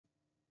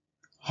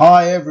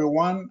Hi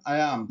everyone, I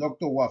am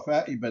Dr.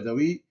 Wafaey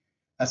Badawy,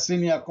 a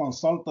senior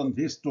consultant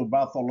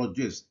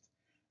histopathologist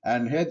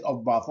and head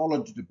of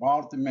pathology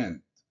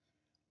department,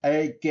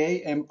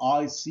 AKMICH,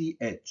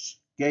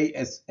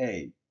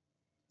 KSA.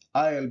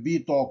 I'll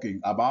be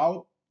talking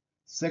about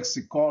 6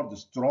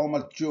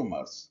 cord-stromal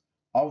tumors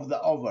of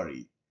the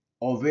ovary,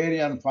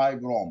 ovarian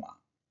fibroma.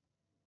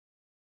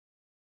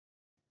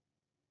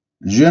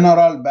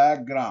 General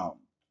background.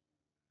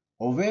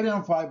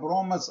 Ovarian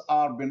fibromas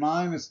are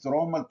benign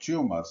stromal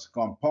tumors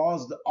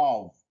composed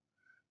of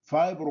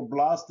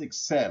fibroblastic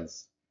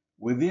cells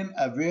within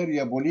a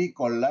variably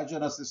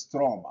collagenous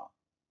stroma.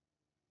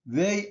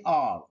 They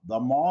are the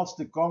most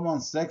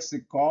common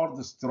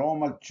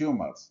cord-stromal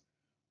tumors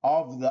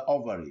of the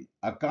ovary,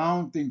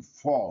 accounting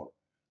for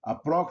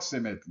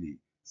approximately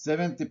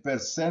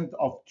 70%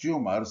 of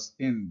tumors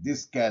in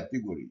this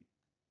category.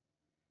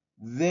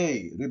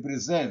 They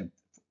represent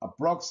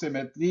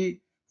approximately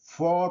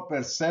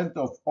 4%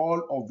 of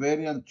all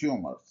ovarian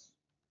tumors.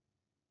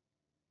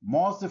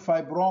 Most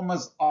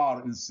fibromas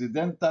are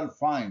incidental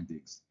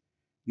findings,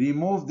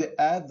 removed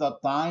at the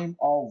time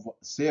of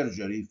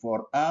surgery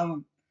for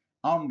an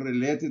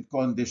unrelated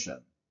condition.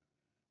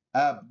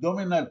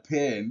 Abdominal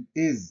pain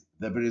is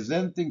the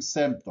presenting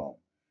symptom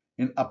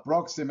in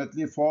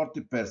approximately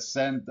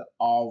 40%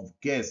 of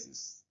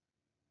cases.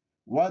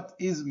 What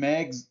is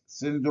Meigs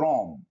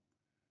syndrome?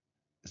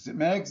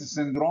 Meigs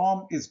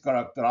syndrome is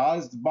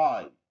characterized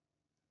by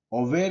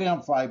ovarian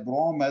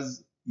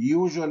fibromas,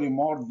 usually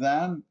more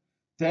than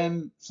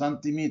 10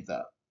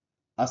 centimeter,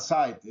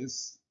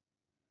 ascites,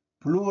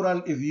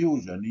 pleural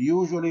effusion,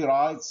 usually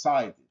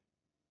right-sided,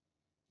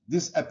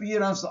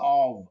 disappearance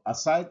of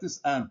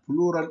ascites and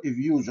pleural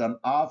effusion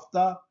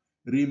after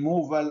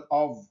removal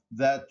of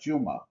the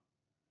tumor.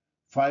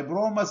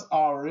 Fibromas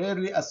are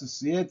rarely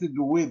associated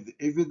with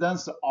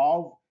evidence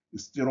of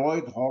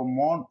steroid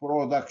hormone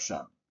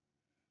production.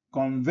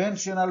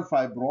 Conventional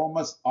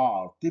fibromas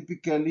are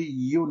typically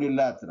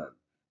unilateral,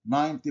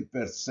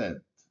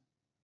 90%.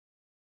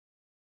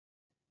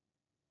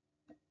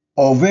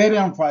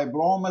 Ovarian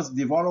fibromas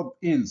develop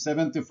in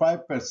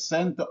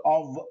 75%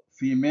 of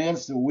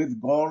females with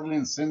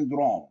Gorlin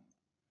syndrome.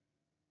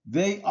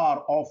 They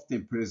are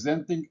often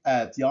presenting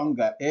at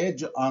younger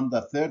age,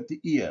 under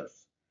 30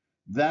 years,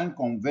 than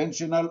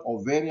conventional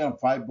ovarian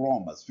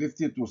fibromas,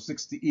 50 to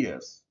 60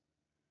 years.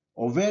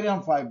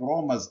 Ovarian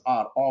fibromas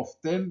are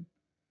often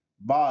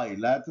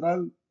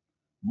bilateral,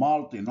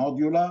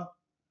 multinodular,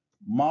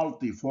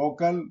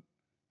 multifocal,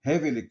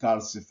 heavily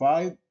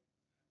calcified.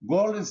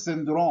 Gorlin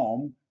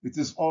syndrome, it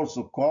is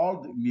also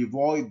called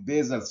nevoid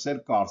basal cell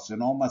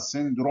carcinoma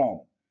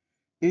syndrome,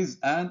 is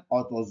an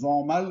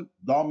autosomal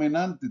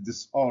dominant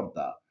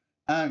disorder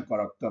and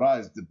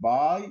characterized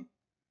by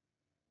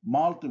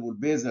multiple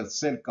basal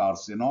cell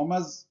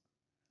carcinomas,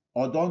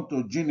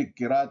 odontogenic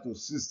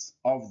keratocysts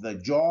of the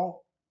jaw,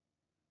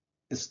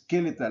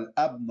 skeletal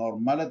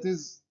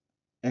abnormalities,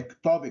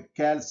 ectopic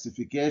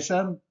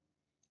calcification,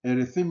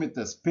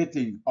 erythematous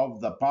pitting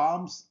of the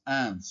palms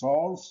and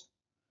soles,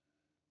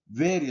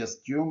 various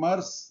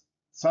tumors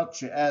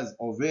such as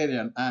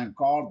ovarian and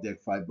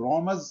cardiac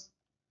fibromas,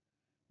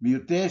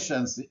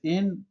 mutations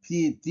in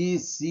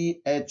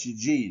PTCH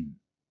gene.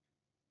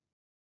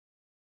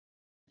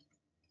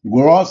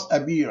 Gross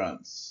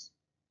appearance.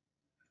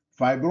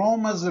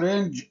 Fibromas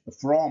range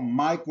from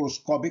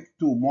microscopic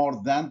to more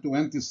than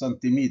 20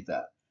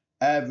 centimeter,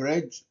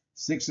 average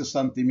 6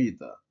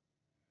 centimeter.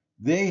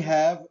 They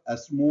have a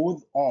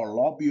smooth or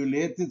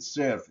lobulated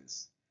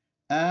surface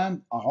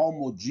and a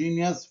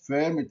homogeneous,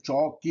 firm,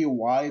 chalky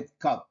white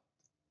cut.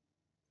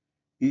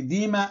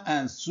 Edema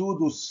and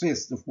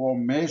pseudocyst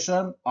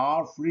formation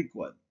are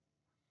frequent.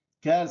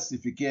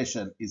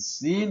 Calcification is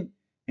seen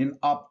in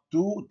up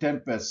to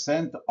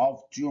 10%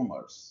 of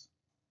tumors.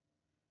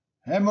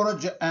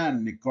 Hemorrhage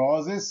and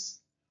necrosis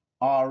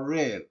are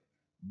rare,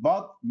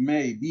 but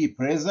may be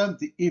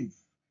present if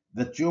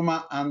the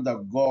tumor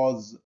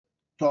undergoes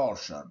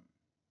torsion.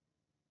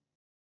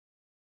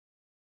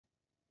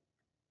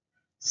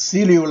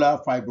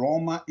 Cellular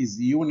fibroma is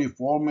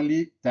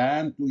uniformly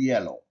tan to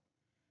yellow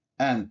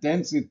and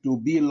tends to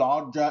be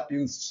larger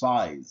in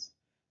size,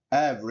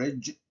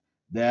 average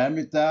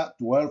diameter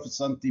 12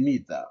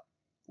 cm,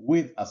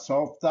 with a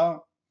softer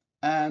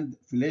and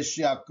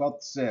fleshier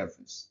cut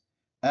surface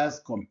as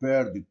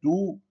compared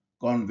to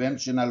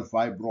conventional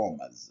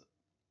fibromas.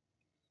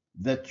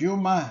 The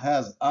tumor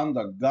has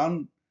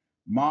undergone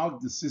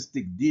marked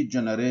cystic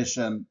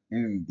degeneration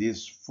in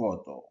this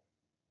photo.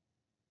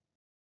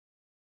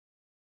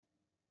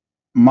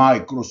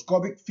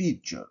 Microscopic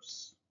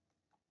features.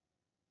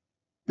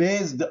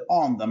 Based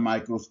on the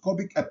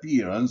microscopic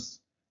appearance,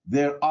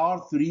 there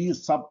are 3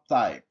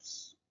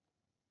 subtypes.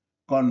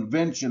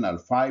 Conventional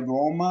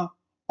fibroma,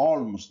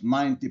 almost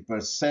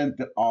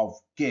 90%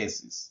 of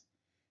cases.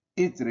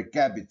 It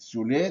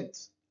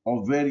recapitulates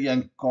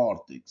ovarian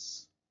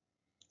cortex.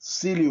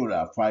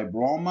 Cellular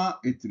fibroma,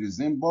 it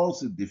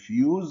resembles a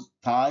diffuse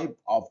type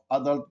of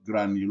adult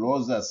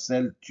granulosa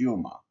cell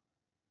tumor.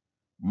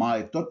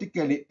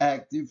 Mitotically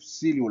active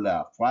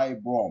cellular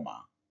fibroma,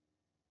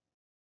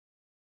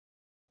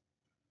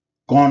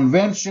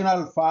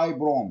 Conventional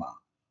fibroma,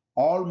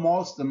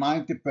 almost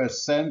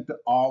 90%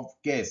 of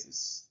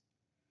cases.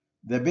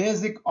 The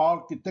basic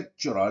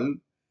architectural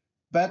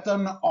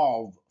pattern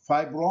of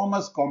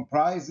fibromas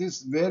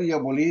comprises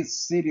variably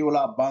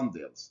cellular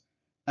bundles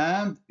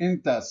and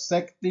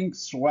intersecting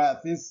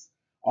swaths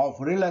of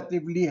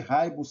relatively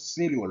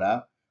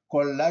hypocellular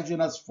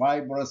collagenous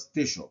fibrous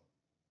tissue.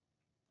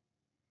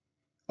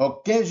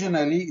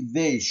 Occasionally,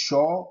 they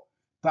show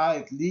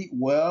tightly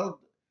walled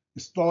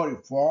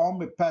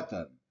storiform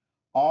pattern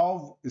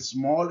of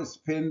small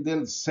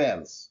spindle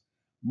cells,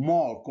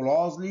 more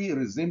closely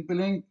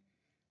resembling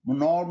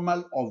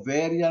normal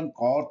ovarian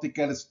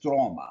cortical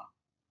stroma.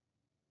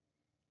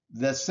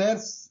 The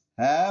cells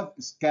have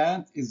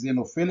scant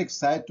eosinophilic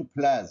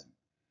cytoplasm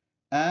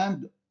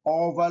and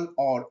oval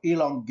or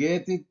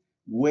elongated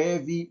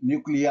wavy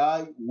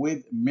nuclei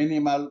with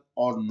minimal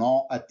or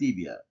no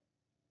atypia.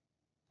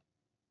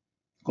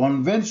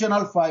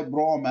 Conventional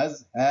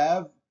fibromas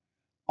have,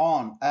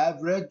 on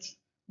average,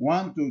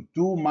 1 to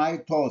 2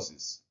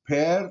 mitoses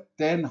per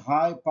 10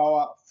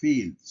 high-power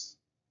fields.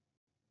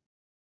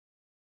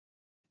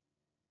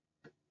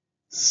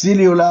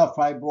 Cellular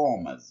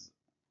fibromas.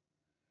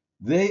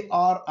 They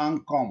are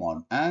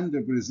uncommon and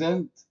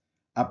represent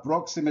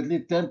approximately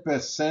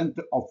 10%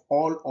 of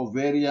all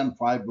ovarian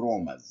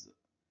fibromas.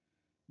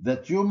 The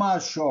tumor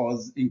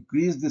shows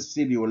increased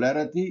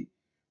cellularity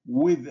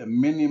with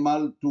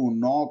minimal to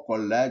no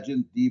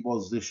collagen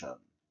deposition.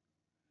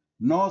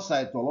 No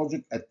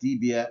cytologic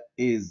atypia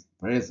is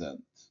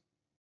present.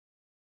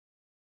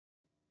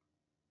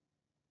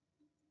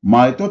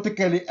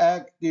 Mitotically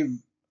active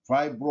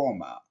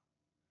fibroma.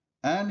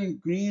 An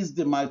increased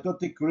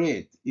mitotic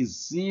rate is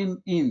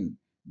seen in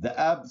the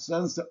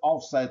absence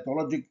of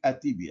cytologic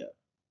atypia.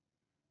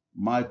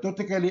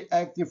 Mitotically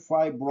active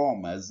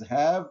fibromas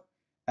have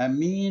a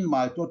mean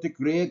mitotic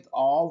rate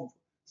of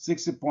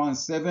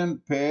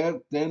 6.7 per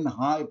 10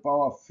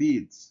 high-power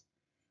fields,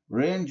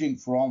 ranging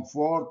from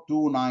 4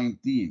 to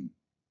 19.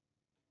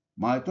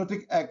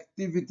 Mitotic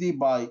activity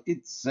by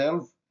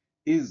itself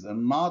is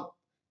not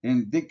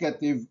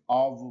indicative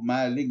of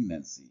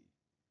malignancy.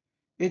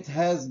 It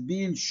has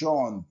been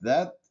shown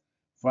that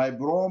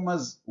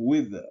fibromas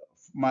with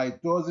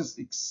mitosis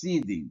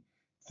exceeding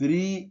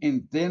 3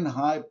 in 10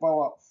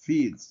 high-power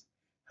fields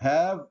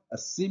have a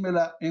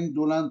similar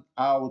indolent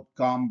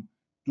outcome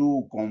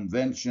to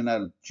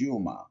conventional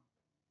tumor.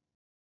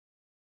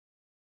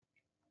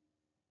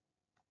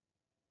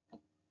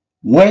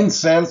 When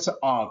cells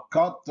are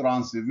cut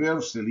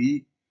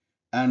transversely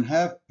and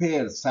have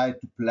pale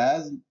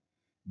cytoplasm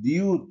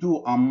due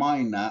to a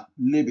minor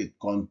lipid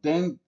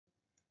content,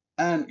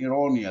 an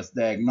erroneous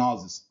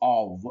diagnosis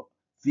of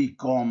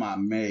fibroma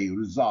may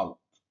result.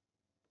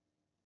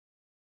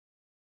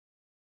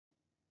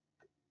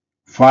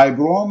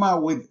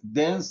 Fibroma with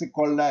dense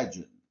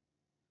collagen.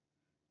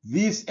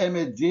 These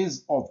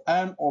images of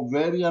an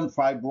ovarian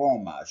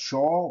fibroma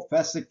show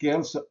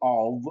fascicles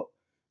of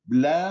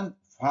bland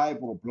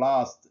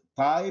fibroblast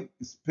type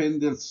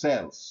spindle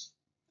cells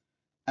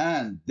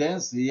and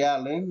dense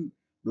hyaline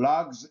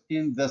plugs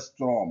in the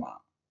stroma.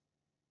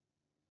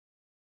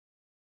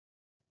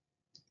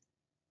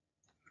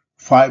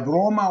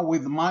 Fibroma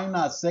with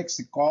minor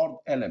sex cord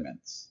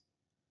elements.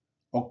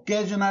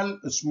 Occasional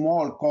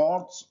small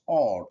cords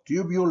or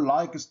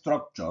tubule-like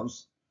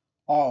structures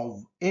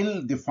of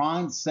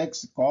ill-defined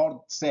sex cord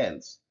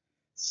cells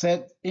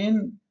set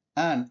in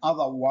an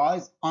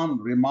otherwise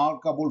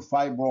unremarkable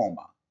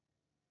fibroma.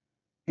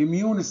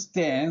 Immune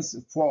stains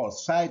for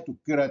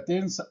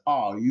cytokeratins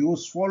are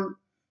useful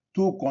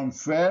to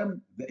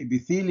confirm the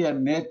epithelial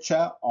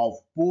nature of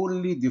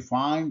poorly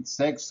defined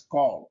sex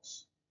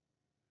cords.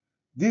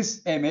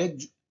 This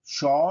image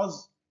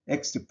shows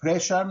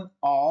expression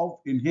of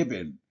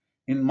inhibin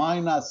in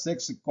minor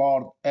sex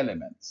cord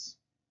elements.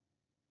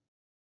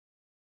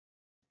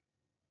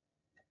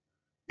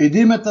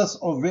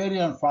 Edematous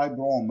ovarian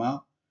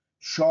fibroma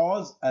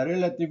shows a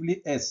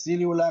relatively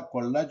acellular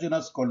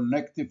collagenous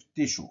connective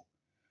tissue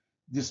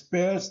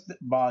dispersed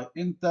by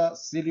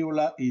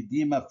intercellular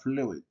edema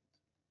fluid.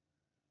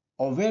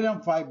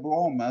 Ovarian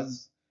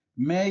fibromas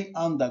may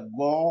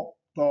undergo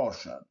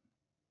torsion.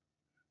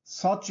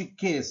 Such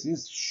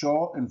cases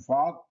show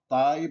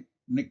infarct-type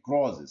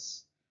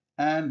necrosis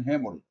and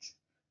hemorrhage,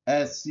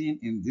 as seen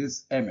in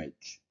this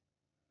image.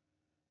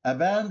 A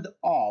band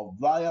of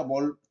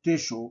viable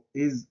tissue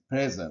is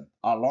present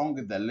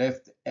along the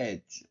left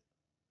edge.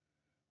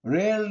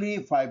 Rarely,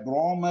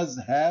 fibromas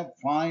have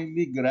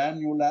finely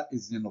granular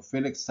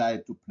eosinophilic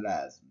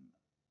cytoplasm.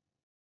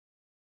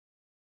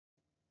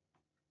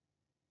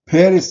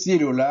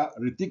 Pericellular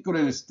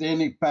reticulin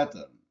staining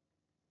pattern.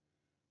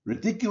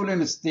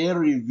 Reticulin stain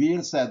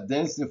reveals a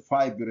dense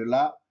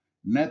fibrillar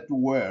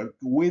network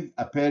with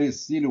a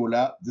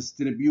pericellular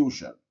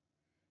distribution,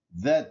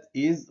 that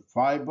is,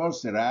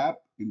 fibers wrap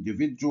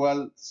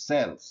individual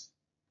cells.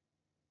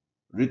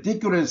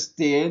 Reticulin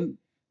stain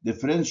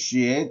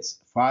differentiates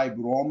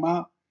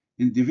fibroma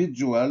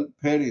individual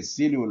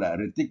pericellular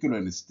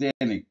reticulin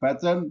staining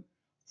pattern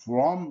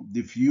from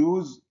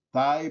diffuse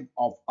type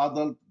of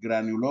adult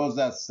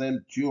granulosa cell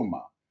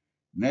tumor,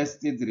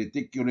 nested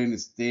reticulin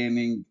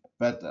staining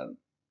pattern.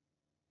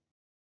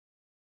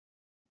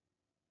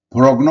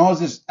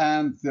 Prognosis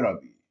and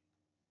therapy.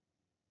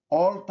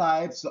 All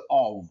types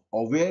of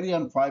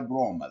ovarian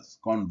fibromas,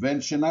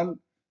 conventional,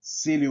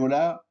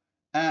 cellular,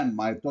 and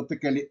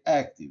mitotically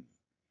active,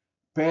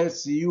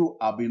 pursue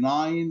a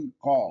benign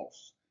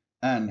course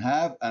and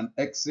have an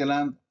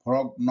excellent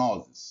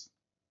prognosis.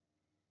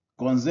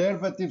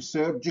 Conservative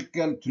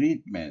surgical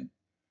treatment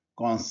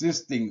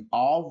consisting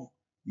of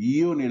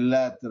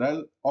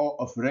unilateral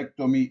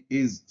oophorectomy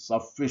is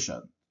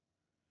sufficient.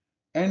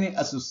 Any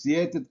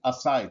associated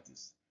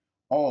ascites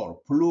or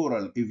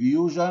pleural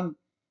effusion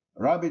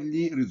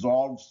rapidly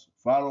resolves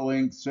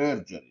following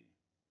surgery.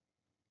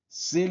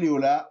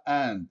 Cellular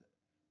and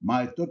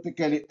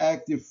mitotically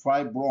active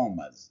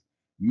fibromas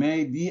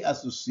may be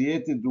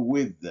associated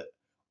with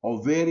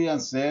ovarian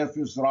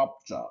surface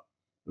rupture,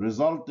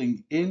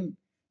 resulting in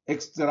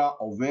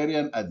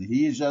extra-ovarian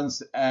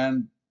adhesions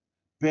and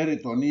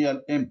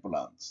peritoneal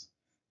implants.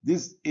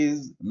 This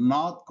is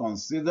not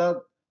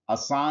considered a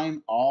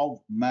sign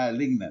of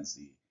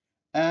malignancy,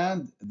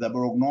 and the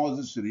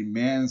prognosis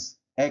remains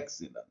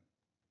excellent.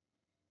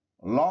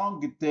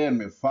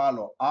 Long-term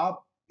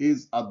follow-up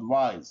is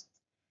advised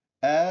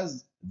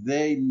as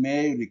they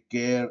may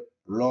recur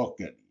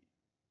locally.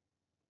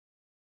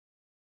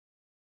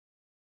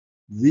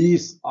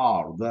 These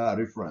are the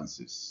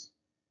references.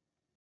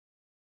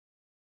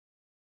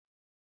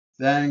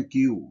 Thank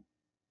you.